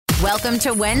Welcome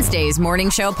to Wednesday's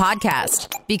Morning Show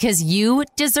podcast, because you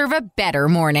deserve a better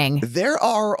morning. There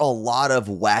are a lot of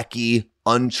wacky,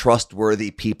 untrustworthy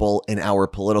people in our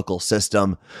political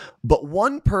system, but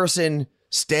one person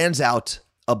stands out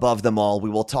above them all. We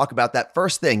will talk about that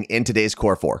first thing in today's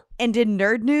Core 4. And in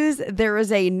nerd news, there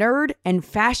is a nerd and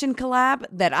fashion collab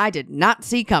that I did not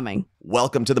see coming.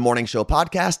 Welcome to the Morning Show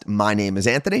podcast. My name is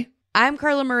Anthony. I'm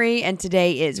Carla Marie, and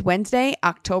today is Wednesday,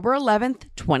 October 11th,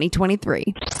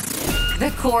 2023.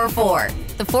 The Core 4.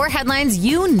 The 4 headlines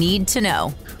you need to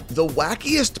know. The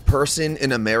wackiest person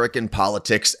in American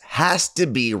politics has to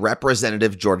be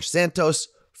Representative George Santos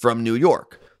from New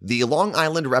York. The Long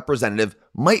Island representative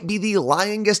might be the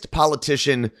lyingest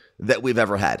politician that we've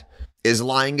ever had. Is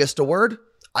lyingest a word?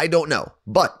 I don't know.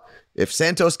 But if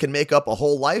Santos can make up a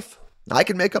whole life, I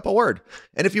can make up a word.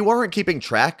 And if you weren't keeping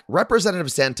track,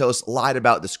 Representative Santos lied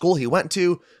about the school he went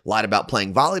to, lied about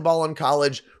playing volleyball in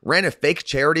college, ran a fake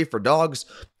charity for dogs,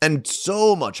 and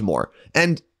so much more.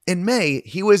 And in May,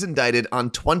 he was indicted on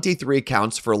 23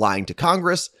 counts for lying to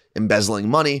Congress, embezzling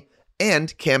money,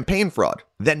 and campaign fraud.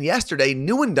 Then yesterday,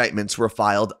 new indictments were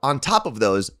filed on top of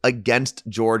those against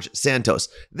George Santos,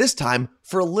 this time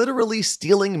for literally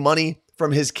stealing money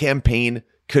from his campaign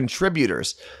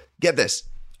contributors. Get this.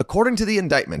 According to the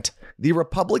indictment, the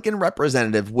Republican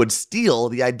representative would steal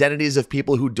the identities of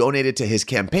people who donated to his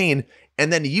campaign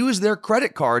and then use their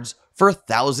credit cards for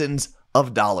thousands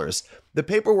of dollars. The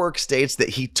paperwork states that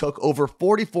he took over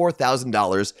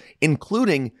 $44,000,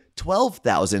 including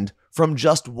 $12,000 from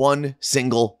just one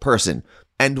single person.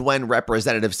 And when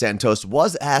Representative Santos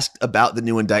was asked about the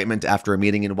new indictment after a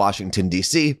meeting in Washington,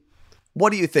 D.C.,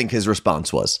 what do you think his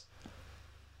response was?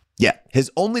 Yeah, his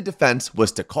only defense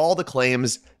was to call the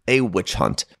claims a witch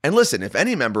hunt. And listen, if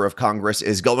any member of Congress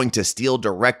is going to steal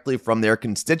directly from their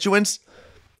constituents,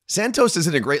 Santos is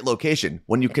in a great location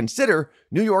when you consider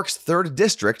New York's 3rd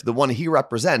district, the one he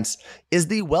represents, is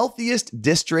the wealthiest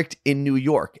district in New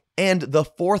York and the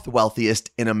 4th wealthiest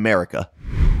in America.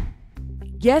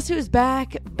 Guess who's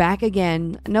back? Back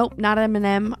again. Nope, not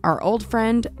Eminem, our old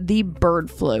friend, the bird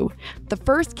flu. The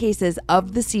first cases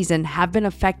of the season have been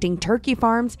affecting turkey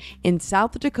farms in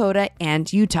South Dakota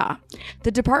and Utah.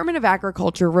 The Department of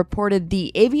Agriculture reported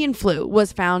the avian flu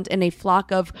was found in a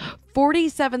flock of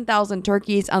 47,000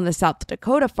 turkeys on the South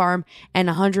Dakota farm and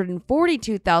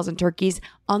 142,000 turkeys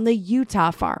on the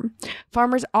Utah farm.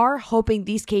 Farmers are hoping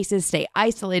these cases stay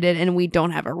isolated and we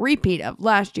don't have a repeat of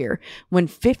last year when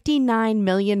 59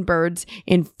 million birds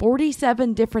in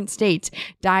 47 different states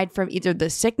died from either the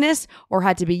sickness or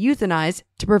had to be euthanized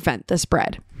to prevent the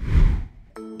spread.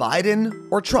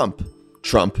 Biden or Trump?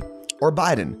 Trump or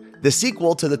Biden? The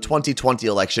sequel to the 2020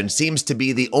 election seems to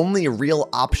be the only real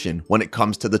option when it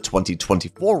comes to the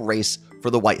 2024 race for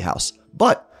the White House.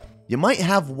 But you might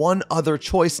have one other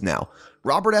choice now.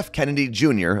 Robert F. Kennedy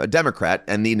Jr., a Democrat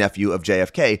and the nephew of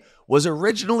JFK, was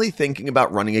originally thinking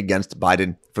about running against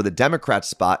Biden for the Democrat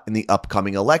spot in the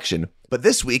upcoming election. But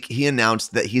this week, he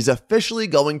announced that he's officially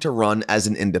going to run as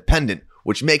an independent,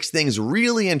 which makes things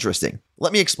really interesting.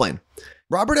 Let me explain.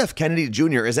 Robert F. Kennedy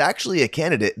Jr. is actually a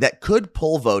candidate that could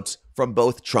pull votes from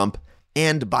both Trump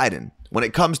and Biden. When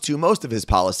it comes to most of his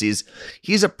policies,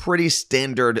 he's a pretty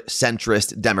standard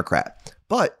centrist Democrat.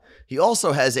 But he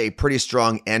also has a pretty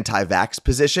strong anti-vax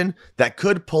position that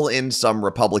could pull in some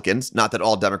Republicans, not that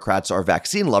all Democrats are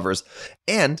vaccine lovers,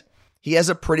 and he has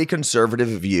a pretty conservative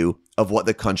view of what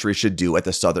the country should do at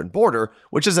the southern border,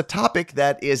 which is a topic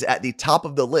that is at the top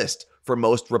of the list for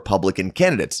most Republican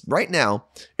candidates. Right now,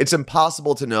 it's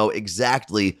impossible to know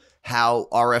exactly how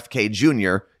RFK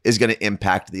Jr. is going to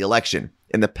impact the election.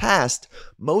 In the past,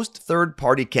 most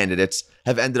third-party candidates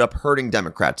have ended up hurting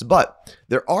Democrats, but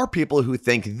there are people who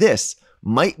think this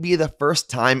might be the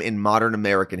first time in modern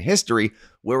American history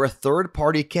where a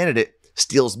third-party candidate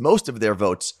steals most of their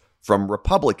votes from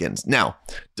Republicans. Now,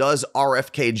 does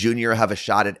RFK Jr. have a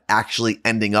shot at actually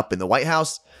ending up in the White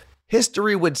House?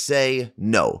 History would say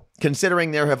no,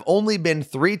 considering there have only been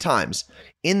 3 times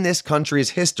in this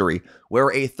country's history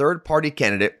where a third-party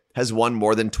candidate has won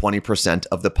more than 20%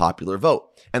 of the popular vote.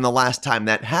 And the last time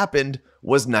that happened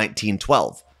was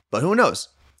 1912. But who knows?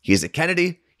 He's a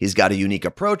Kennedy, he's got a unique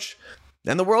approach,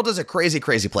 and the world is a crazy,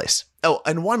 crazy place. Oh,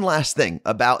 and one last thing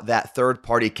about that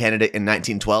third-party candidate in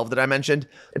 1912 that I mentioned.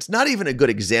 It's not even a good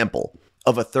example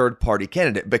of a third-party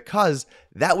candidate because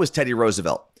that was Teddy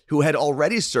Roosevelt, who had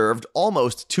already served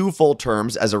almost 2 full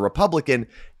terms as a Republican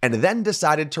and then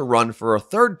decided to run for a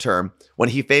 3rd term when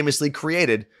he famously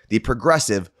created the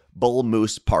Progressive Bull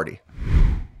Moose Party.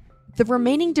 The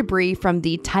remaining debris from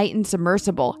the Titan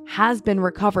submersible has been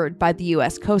recovered by the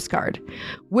U.S. Coast Guard.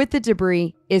 With the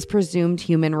debris is presumed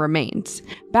human remains.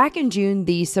 Back in June,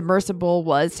 the submersible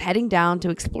was heading down to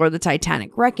explore the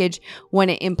Titanic wreckage when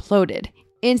it imploded,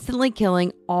 instantly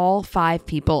killing all 5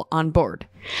 people on board.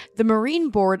 The Marine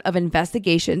Board of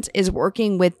Investigations is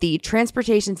working with the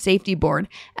Transportation Safety Board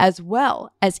as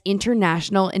well as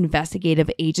international investigative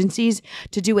agencies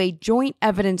to do a joint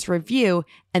evidence review,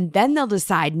 and then they'll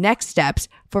decide next steps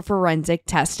for forensic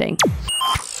testing.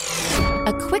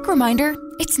 A quick reminder,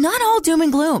 it's not all doom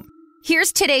and gloom.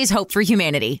 Here's today's hope for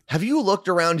humanity. Have you looked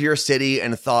around your city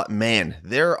and thought, man,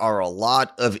 there are a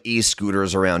lot of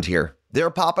e-scooters around here? They're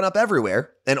popping up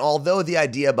everywhere, and although the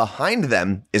idea behind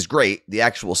them is great, the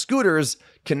actual scooters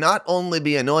can not only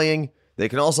be annoying, they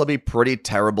can also be pretty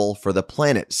terrible for the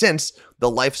planet, since the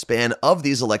lifespan of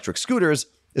these electric scooters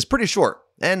is pretty short,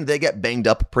 and they get banged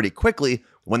up pretty quickly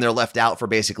when they're left out for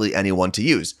basically anyone to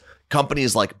use.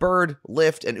 Companies like Bird,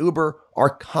 Lyft, and Uber are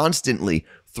constantly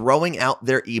throwing out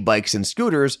their e-bikes and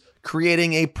scooters,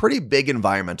 creating a pretty big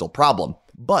environmental problem.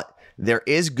 But there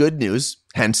is good news,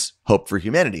 hence hope for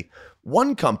humanity.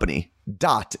 One company,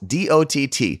 DOTT,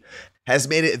 D-O-T-T, has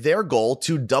made it their goal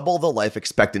to double the life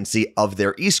expectancy of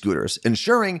their e-scooters,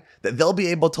 ensuring that they'll be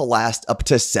able to last up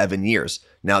to 7 years.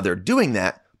 Now, they're doing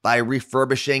that by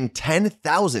refurbishing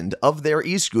 10,000 of their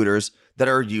e-scooters that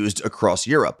are used across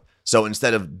Europe. So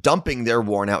instead of dumping their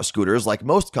worn-out scooters like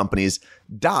most companies,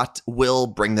 DOTT will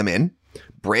bring them in,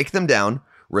 break them down,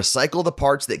 recycle the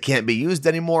parts that can't be used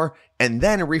anymore, and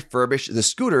then refurbish the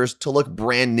scooters to look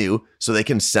brand new so they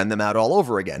can send them out all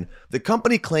over again. The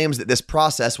company claims that this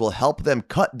process will help them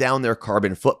cut down their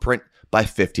carbon footprint by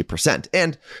 50%.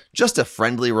 And just a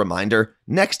friendly reminder,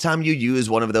 next time you use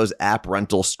one of those app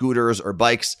rental scooters or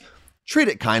bikes, treat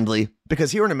it kindly,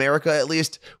 because here in America, at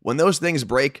least, when those things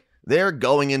break, they're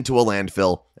going into a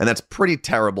landfill, and that's pretty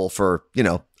terrible for,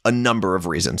 a number of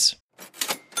reasons.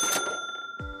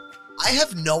 I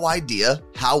have no idea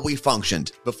how we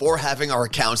functioned before having our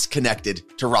accounts connected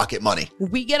to Rocket Money.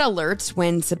 We get alerts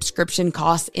when subscription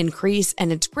costs increase,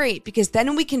 and it's great because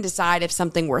then we can decide if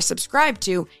something we're subscribed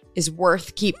to is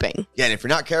worth keeping. Yeah, and if you're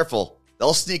not careful,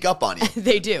 they'll sneak up on you.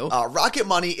 They do. Rocket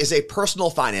Money is a personal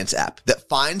finance app that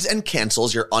finds and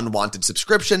cancels your unwanted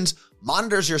subscriptions,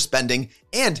 monitors your spending,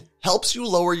 and helps you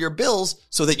lower your bills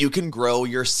so that you can grow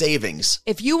your savings.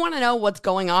 If you want to know what's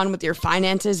going on with your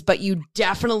finances, but you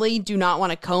definitely do not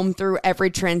want to comb through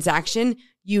every transaction,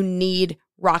 you need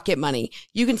Rocket Money.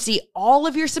 You can see all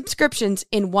of your subscriptions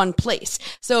in one place.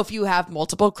 So if you have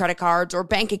multiple credit cards or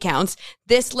bank accounts,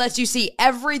 this lets you see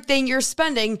everything you're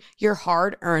spending your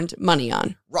hard-earned money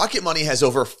on. Rocket Money has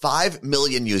over 5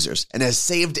 million users and has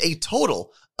saved a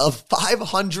total of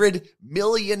 $500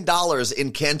 million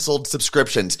in canceled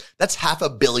subscriptions. That's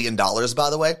 $500 million, by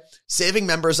the way, saving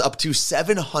members up to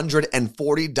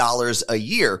 $740 a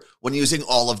year when using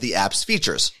all of the app's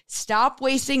features. Stop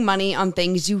wasting money on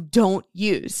things you don't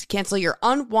use. Cancel your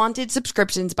unwanted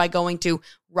subscriptions by going to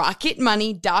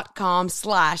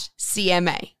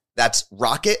rocketmoney.com/CMA. That's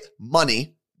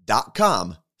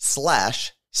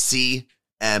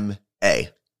rocketmoney.com/CMA.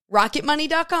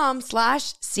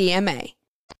 rocketmoney.com/CMA.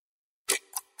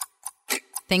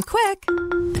 Think quick.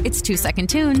 It's 2-second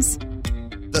tunes.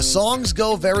 The songs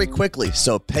go very quickly,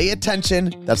 so pay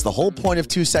attention. That's the whole point of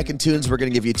 2-second tunes. We're going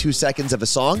to give you 2 seconds of a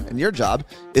song, and your job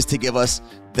is to give us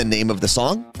the name of the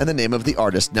song and the name of the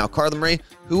artist. Now, Carla Marie,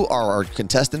 who are our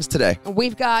contestants today?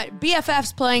 We've got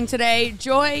BFFs playing today,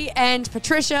 Joy and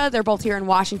Patricia. They're both here in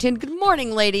Washington. Good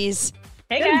morning, ladies.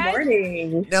 Hey, guys. Good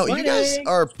morning. Now, you guys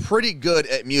are pretty good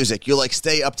at music. You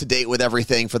stay up to date with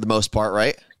everything for the most part,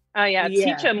 right? Oh, yeah.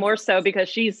 Teacha more so because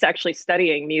she's actually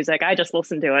studying music. I just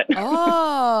listen to it.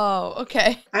 Oh,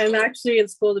 okay. I'm actually in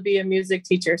school to be a music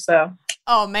teacher, so.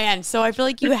 Oh, man. So I feel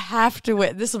like you have to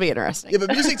win. This will be interesting. Yeah,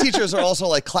 but music teachers are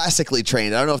also classically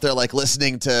trained. I don't know if they're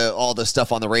listening to all the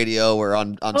stuff on the radio or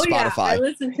on Spotify. Yeah, I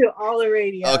listen to all the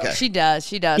radio. Okay. She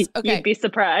does. Okay. You'd be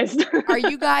surprised. Are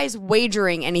you guys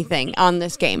wagering anything on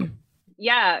this game?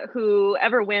 Yeah,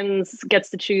 whoever wins gets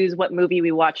to choose what movie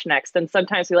we watch next. And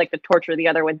sometimes we like to torture the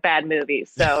other with bad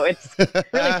movies. So it's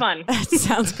really fun. That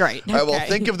sounds great. All right, well,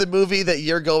 think of the movie that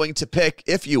you're going to pick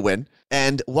if you win.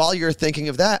 And while you're thinking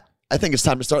of that, I think it's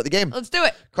time to start the game. Let's do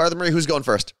it. Carla Marie, who's going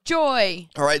first? Joy.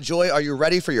 All right, Joy, are you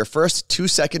ready for your first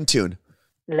 2-second tune?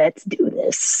 Let's do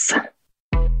this.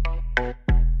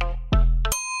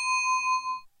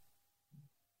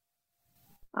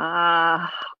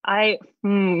 I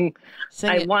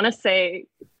want to say,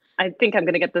 I think I'm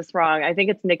going to get this wrong. I think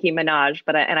it's Nicki Minaj,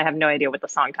 and I have no idea what the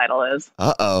song title is.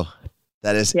 Uh-oh.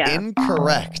 That is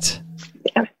incorrect.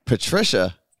 Yeah.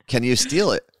 Patricia, Can you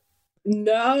steal it?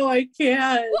 No, I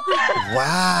can't.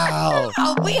 Wow.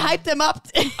 Oh, we hyped them up.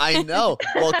 I know.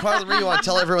 Well, Carla Marie, you want to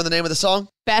tell everyone the name of the song?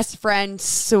 Best friend,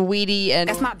 Sweetie, and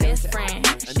That's my best friend.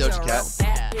 And Doja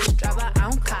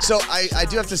Cat. So I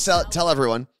do have to tell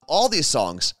everyone, all these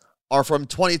songs are from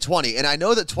 2020. And I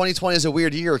know that 2020 is a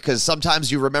weird year because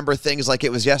sometimes you remember things like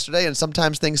it was yesterday and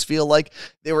sometimes things feel like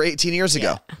they were 18 years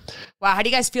ago. Wow, how do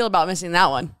you guys feel about missing that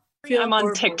one? I'm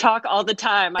on TikTok all the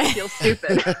time. I feel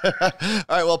stupid. All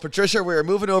right, well, Patricia, we are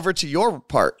moving over to your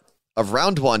part of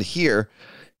round one. Here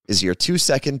is your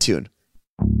 2-second tune.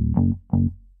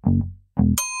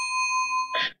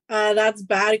 That's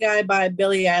Bad Guy by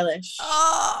Billie Eilish.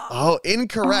 Oh,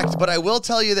 incorrect. But I will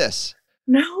tell you this.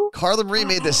 No. Carla Marie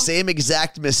made the same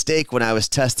exact mistake when I was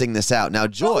testing this out. Now,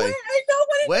 Joy. I know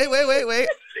what it Wait.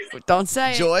 Don't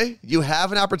say it. Joy, you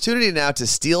have an opportunity now to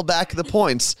steal back the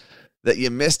points that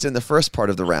you missed in the first part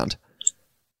of the round.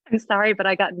 I'm sorry, but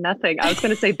I got nothing. I was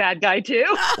going to say Bad Guy too.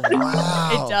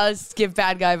 Wow. It does give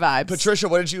bad guy vibes. Patricia,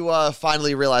 what did you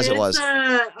finally realize it was?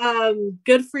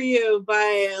 Good For You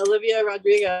by Olivia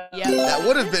Rodrigo. Yep. That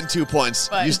would have been 2 points.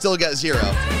 But- You still get 0.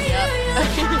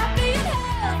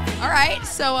 All right,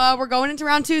 so we're going into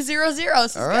round 2, 0-0.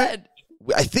 This is All right.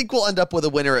 good. I think we'll end up with a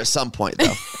winner at some point,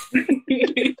 though.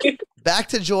 Back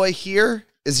to Joy. Here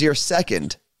is your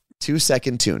second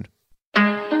 2-second tune.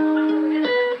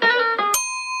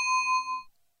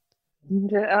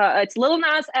 It's Lil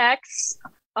Nas X.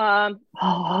 Call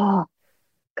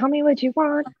me what you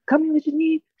want. Call me what you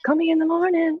need. Call me in the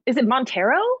morning. Is it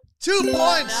Montero? 2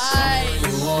 points.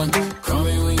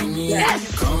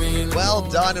 Yes. Well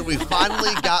done. And we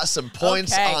finally got some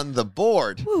points Okay. on the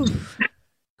board.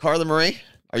 Carla Marie,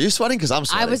 are you sweating? Because I'm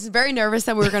sweating. I was very nervous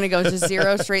that we were going to go to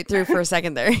 0 straight through for a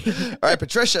second there. All right,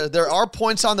 Patricia, there are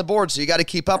points on the board, so you got to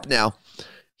keep up now.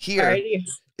 Here Alrighty.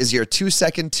 is your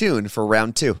 2-second tune for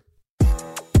round 2.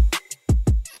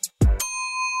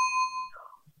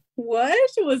 What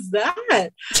was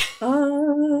that?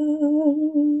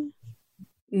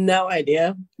 No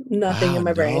idea. Nothing in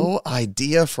my brain. No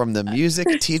idea from the music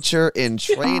teacher in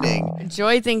training.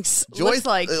 Joy thinks, Joy, looks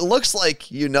it looks like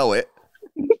you know it.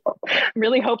 I'm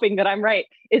really hoping that I'm right.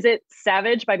 Is it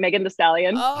Savage by Megan Thee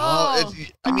Stallion? I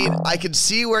mean, I can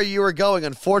see where you were going.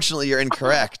 Unfortunately, you're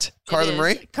incorrect. Carla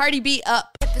Marie? Cardi B,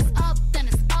 Up.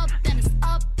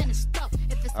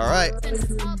 All right.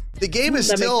 The game is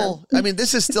That makes still, I mean,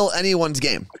 this is still anyone's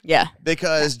game Yeah,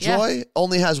 because Yeah. Joy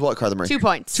only has what, Carla Marie? 2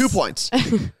 points. 2 points.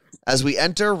 As we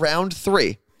enter round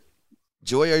 3,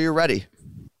 Joy, are you ready?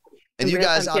 And you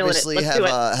guys I'm feeling it. obviously Let's do it.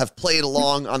 have played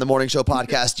along on the Morning Show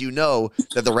podcast. You know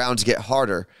that the rounds get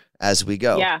harder as we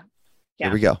go. Yeah.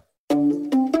 Here we go.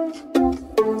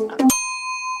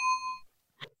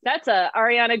 That's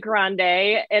Ariana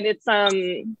Grande, and it's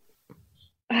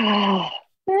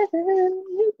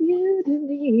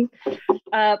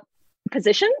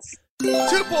Positions.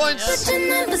 2 points.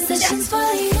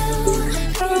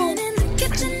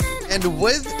 And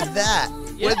with that,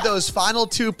 with those final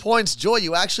 2 points, Joy,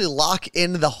 you actually lock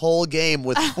in the whole game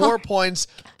with 4 points.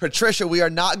 Patricia, we are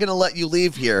not going to let you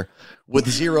leave here with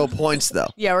 0 points, though.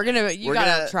 Yeah, we're We're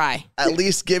gotta gonna try. At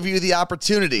least give you the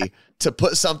opportunity to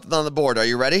put something on the board. Are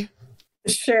you ready?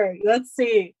 Sure. Let's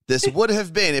see. This would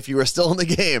have been, if you were still in the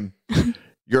game,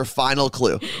 your final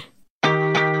clue.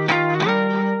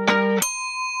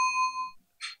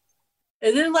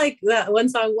 Is it like that one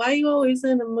song? Why you always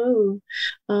in the mood?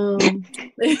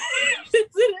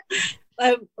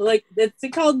 Like, it's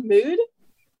called Mood.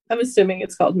 I'm assuming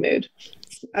it's called Mood.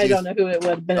 I don't know who it would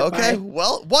have been. Okay,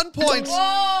 well, 1 point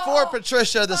Whoa! for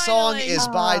Patricia. The song Finally. is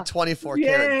by 24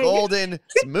 Karat Yay. Golden.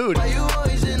 It's Mood.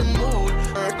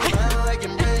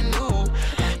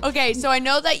 Okay, so I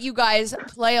know that you guys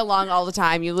play along all the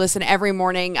time. You listen every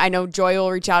morning. I know Joy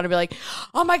will reach out and be like,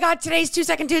 oh my God, today's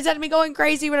 2-second tunes had me going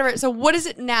crazy, whatever. So what is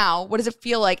it now? What does it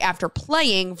feel like after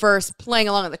playing versus playing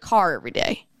along in the car every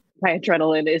day? My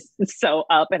adrenaline is so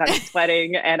up, and I'm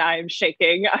sweating, and I'm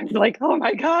shaking. I'm like, oh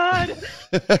my God.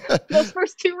 Those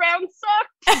first 2 rounds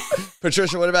sucked.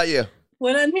 Patricia, what about you?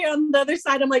 When I'm here on the other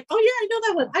side, I'm like, oh yeah, I know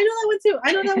that one. I know that one too.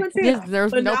 I know that one too.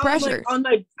 There's But no now I'm, pressure.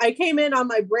 like, I came in on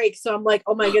my break, so I'm like,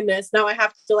 oh my goodness, now I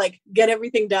have to like get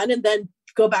everything done and then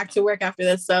go back to work after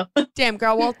this. So Damn,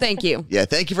 girl. Well, thank you. Yeah,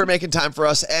 thank you for making time for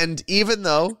us. And even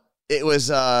though it was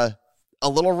a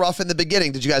little rough in the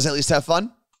beginning, did you guys at least have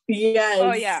fun? yes.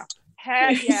 Oh, yeah.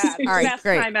 Heck yeah. All right, Best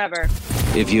great. time ever.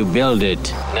 If you build it,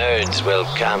 nerds will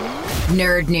come.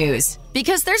 Nerd news.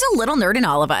 Because there's a little nerd in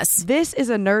all of us. This is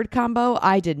a nerd combo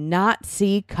I did not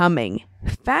see coming.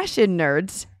 Fashion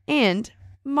nerds and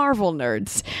Marvel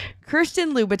nerds.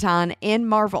 Christian Louboutin and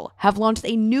Marvel have launched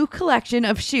a new collection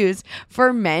of shoes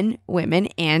for men, women,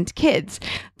 and kids.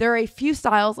 There are a few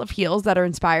styles of heels that are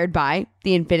inspired by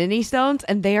the Infinity Stones,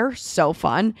 and they are so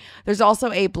fun. There's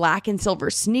also a black and silver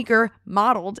sneaker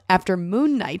modeled after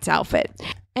Moon Knight's outfit.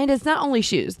 And it's not only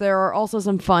shoes. There are also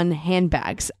some fun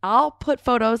handbags. I'll put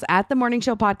photos at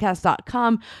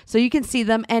themorningshowpodcast.com so you can see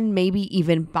them and maybe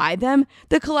even buy them.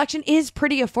 The collection is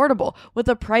pretty affordable with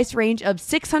a price range of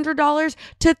 $600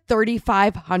 to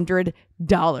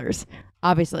 $3,500.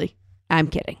 Obviously, I'm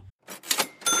kidding.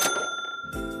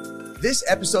 This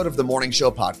episode of the Morning Show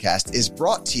podcast is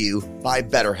brought to you by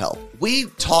BetterHelp. We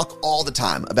talk all the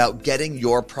time about getting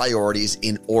your priorities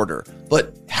in order,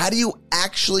 but how do you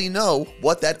actually know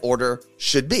what that order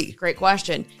should be? Great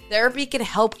question. Therapy can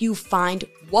help you find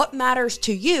what matters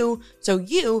to you so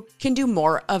you can do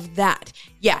more of that.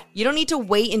 Yeah, you don't need to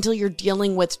wait until you're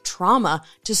dealing with trauma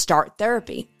to start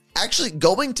therapy. Actually,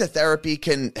 going to therapy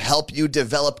can help you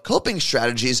develop coping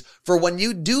strategies for when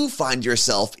you do find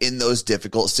yourself in those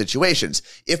difficult situations.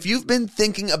 If you've been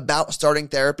thinking about starting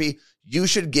therapy, you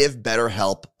should give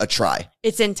BetterHelp a try.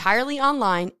 It's entirely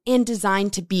online and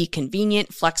designed to be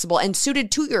convenient, flexible, and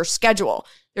suited to your schedule.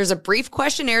 There's a brief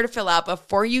questionnaire to fill out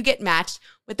before you get matched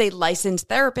with a licensed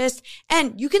therapist,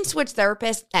 and you can switch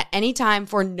therapists at any time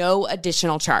for no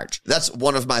additional charge. That's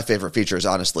one of my favorite features,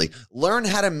 honestly. Learn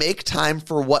how to make time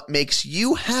for what makes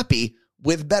you happy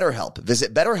with BetterHelp.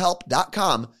 Visit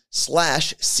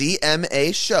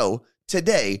BetterHelp.com/CMA show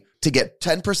today to get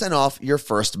 10% off your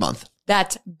first month.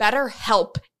 That's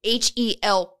BetterHelp,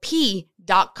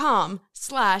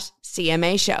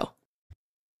 HELP.com/CMA show.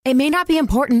 It may not be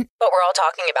important, but we're all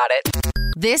talking about it.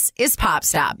 This is Pop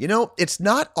Stop. You know, it's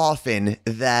not often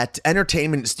that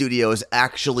entertainment studios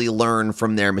actually learn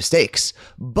from their mistakes,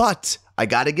 but I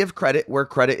gotta give credit where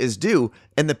credit is due,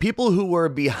 and the people who were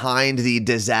behind the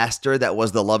disaster that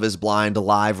was the Love is Blind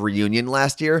live reunion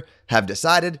last year have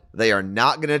decided they are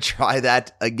not gonna try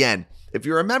that again. If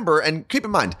you remember, and keep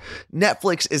in mind,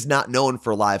 Netflix is not known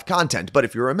for live content, but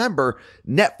if you remember,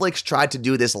 Netflix tried to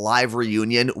do this live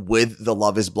reunion with the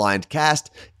Love is Blind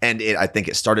cast, and I think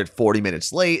it started 40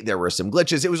 minutes late. There were some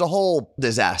glitches. It was a whole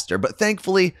disaster, but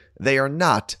thankfully, they are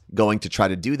not going to try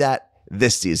to do that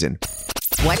this season.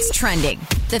 What's trending?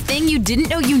 The thing you didn't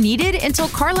know you needed until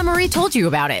Carla Marie told you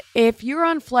about it. If you're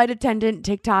on Flight Attendant,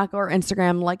 TikTok, or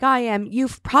Instagram like I am,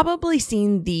 you've probably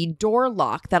seen the door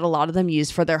lock that a lot of them use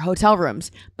for their hotel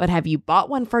rooms. But have you bought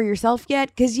one for yourself yet?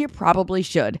 Because you probably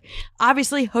should.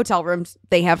 Obviously, hotel rooms,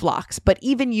 they have locks, but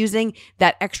even using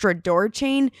that extra door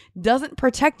chain doesn't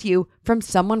protect you from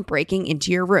someone breaking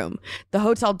into your room. The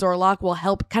hotel door lock will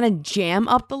help kind of jam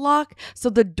up the lock so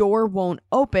the door won't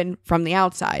open from the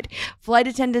outside. Flight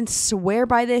attendants swear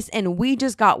by this, and we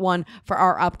just got one for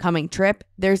our upcoming trip.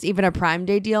 There's even a Prime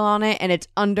Day deal on it, and it's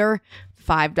under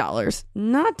 $5.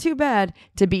 Not too bad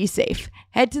to be safe.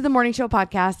 Head to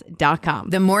themorningshowpodcast.com.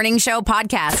 The Morning Show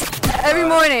Podcast. Every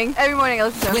morning I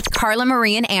listen to With Carla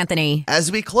Marie and Anthony.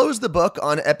 As we close the book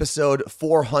on episode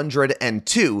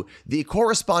 402, the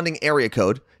corresponding area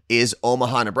code is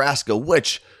Omaha, Nebraska,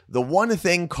 which the one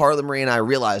thing Carla Marie and I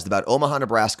realized about Omaha,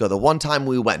 Nebraska, the one time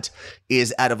we went,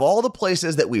 is out of all the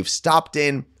places that we've stopped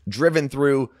in, driven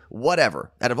through,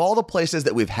 whatever, out of all the places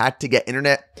that we've had to get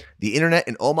internet, the internet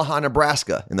in Omaha,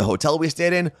 Nebraska, in the hotel we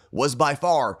stayed in, was by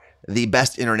far the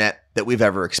best internet that we've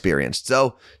ever experienced.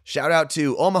 So shout out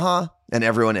to Omaha and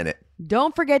everyone in it.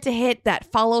 Don't forget to hit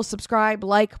that follow, subscribe,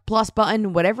 like, plus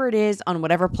button, whatever it is on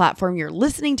whatever platform you're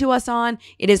listening to us on.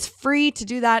 It is free to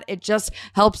do that. It just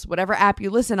helps whatever app you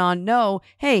listen on know,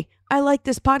 hey, I like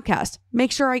this podcast.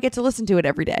 Make sure I get to listen to it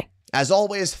every day. As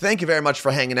always, thank you very much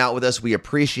for hanging out with us. We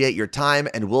appreciate your time,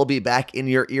 and we'll be back in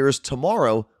your ears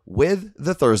tomorrow with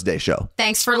The Thursday Show.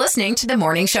 Thanks for listening to the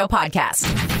Morning Show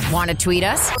Podcast. Want to tweet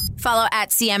us? Follow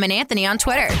 @CM and Anthony on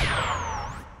Twitter.